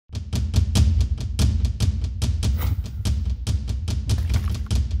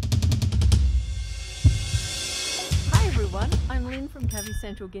Cavy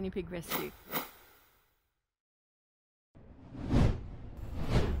Central Guinea Pig Rescue.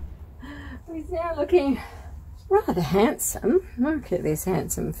 He's now looking rather handsome. Look at this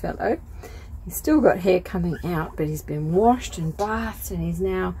handsome fellow. He's still got hair coming out, but he's been washed and bathed and he's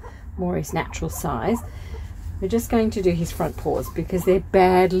now more his natural size. We're just going to do his front paws because they're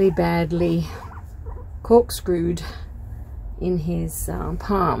badly corkscrewed in his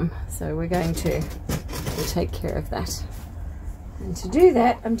palm. So we're going to take care of that. And to do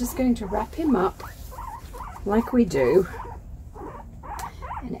that, I'm just going to wrap him up like we do.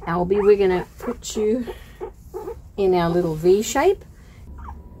 And Albi, we're going to put you in our little V shape.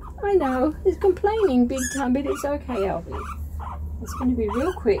 I know, he's complaining big time, but it's okay, Albi. It's going to be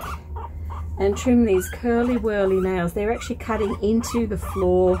real quick. And trim these curly whirly nails. They're actually cutting into the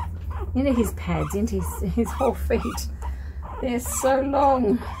floor, into his pads, into his whole feet. They're so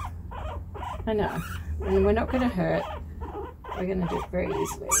long. I know. And we're not going to hurt. We're going to do it very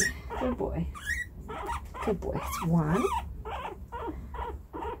easily. Good boy. Good boy. It's one.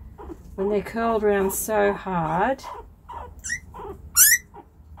 When they're curled around so hard.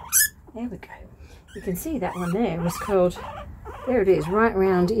 There we go. You can see that one there was curled. There it is, right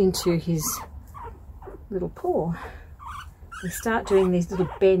round into his little paw. We start doing these little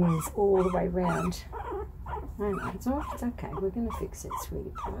bends all the way round. I know, it's okay. We're going to fix it,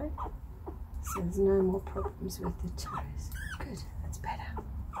 sweetie pie. So there's no more problems with the toes. Good, that's better.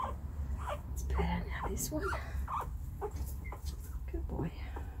 That's better. Now this one. Good boy.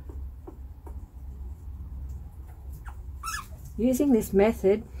 Using this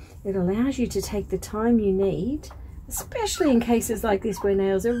method, it allows you to take the time you need, especially in cases like this where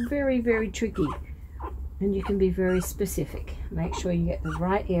nails are very tricky. And you can be very specific. Make sure you get the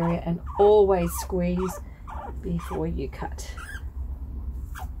right area and always squeeze before you cut.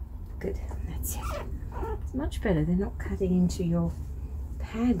 Good, that's it. It's much better. They're not cutting into your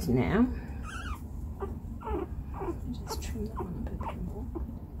pad now. Just trim that one a bit more.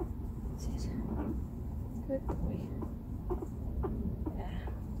 That's it. Good boy. Yeah.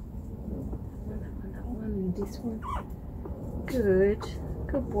 That one and this one. Good.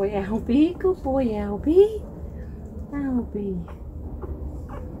 Good boy, Albi. Good boy, Albi. Albi.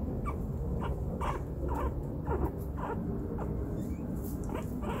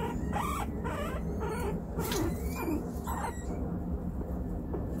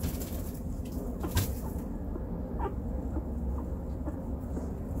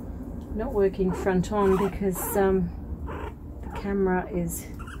 Not working front on because the camera is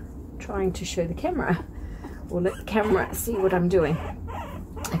trying to show the camera. Or let the camera see what I'm doing.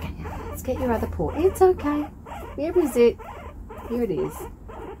 Okay, let's get your other paw. It's okay. Where is it? Here it is.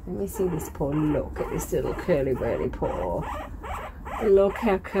 Let me see this paw. Look at this little curly whirly paw. Look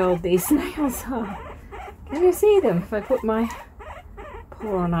how curled these nails are. Can you see them? If I put my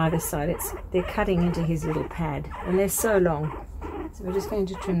paw on either side, they're cutting into his little pad. And they're so long. So we're just going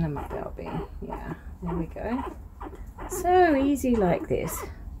to trim them up, Albi. Yeah, there we go. So easy like this.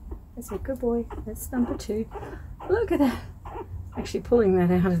 That's a good boy. That's number 2. Look at that. Actually pulling that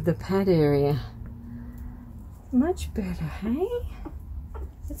out of the pad area. Much better, hey?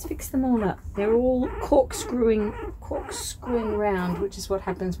 Let's fix them all up. They're all corkscrewing round, which is what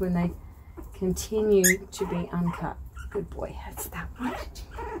happens when they continue to be uncut. Good boy. That's that one.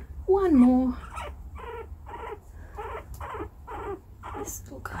 One more. This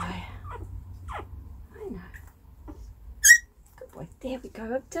little guy. I know. Good boy. There we go.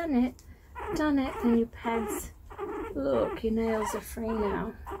 I've done it. Done it. And your pads. Look, your nails are free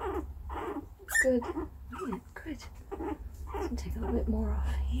now. Good. Yeah, good. Let's take a little bit more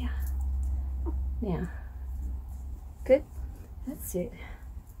off here. Now. Good. That's it.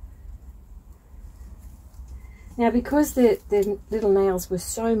 Now, because the little nails were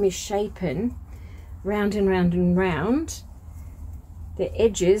so misshapen, round and round and round, the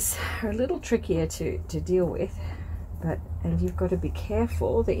edges are a little trickier to deal with, and you've got to be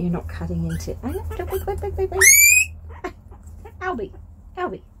careful that you're not cutting into. Wait.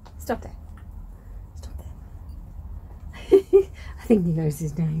 Albi, stop that. Stop that. I think he knows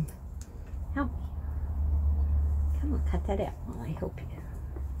his name. Albi. Come on, cut that out while I help you.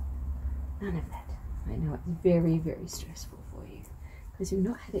 None of that. I know it's very stressful for you because you've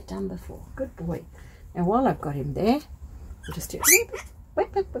not had it done before. Good boy. Now while I've got him there, we'll just do wait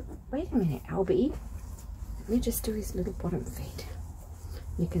a minute, Albi. Let me just do his little bottom feet.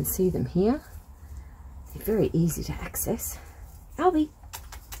 You can see them here. They're very easy to access. Albi,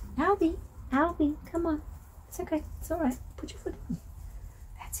 come on. It's okay, it's all right. Put your foot in.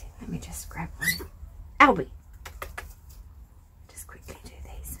 That's it. Let me just grab one. Albi. Just quickly do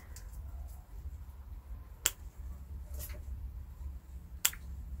these.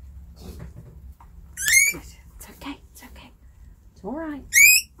 right.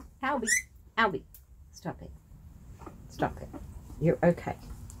 Albi, Albi, stop it. Stop it. You're okay.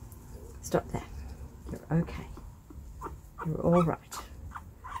 Stop that. You're okay. You're all right.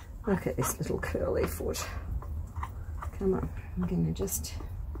 Look at this little curly foot. Come on. I'm going to just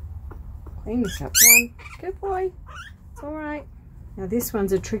clean this up. One. Good boy. It's all right. Now this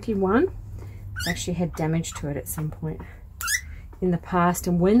one's a tricky one. It's actually had damage to it at some point in the past,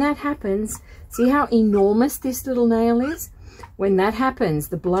 and when that happens, see how enormous this little nail is? When that happens,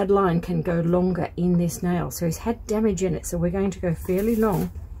 the bloodline can go longer in this nail. So he's had damage in it, so we're going to go fairly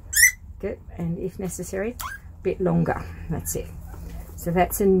long. Good, and if necessary, a bit longer. That's it. So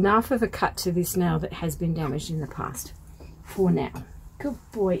that's enough of a cut to this nail that has been damaged in the past for now. Good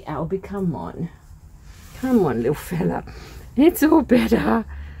boy, Albi, come on. Come on, little fella. It's all better.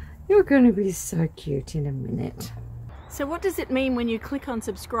 You're going to be so cute in a minute. So what does it mean when you click on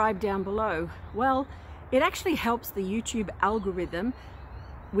subscribe down below? Well, it actually helps the YouTube algorithm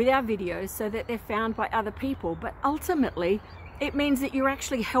with our videos so that they're found by other people. But ultimately, it means that you're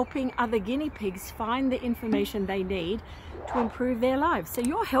actually helping other guinea pigs find the information they need to improve their lives. So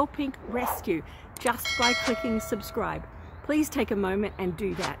you're helping rescue just by clicking subscribe. Please take a moment and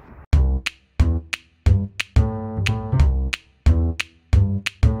do that.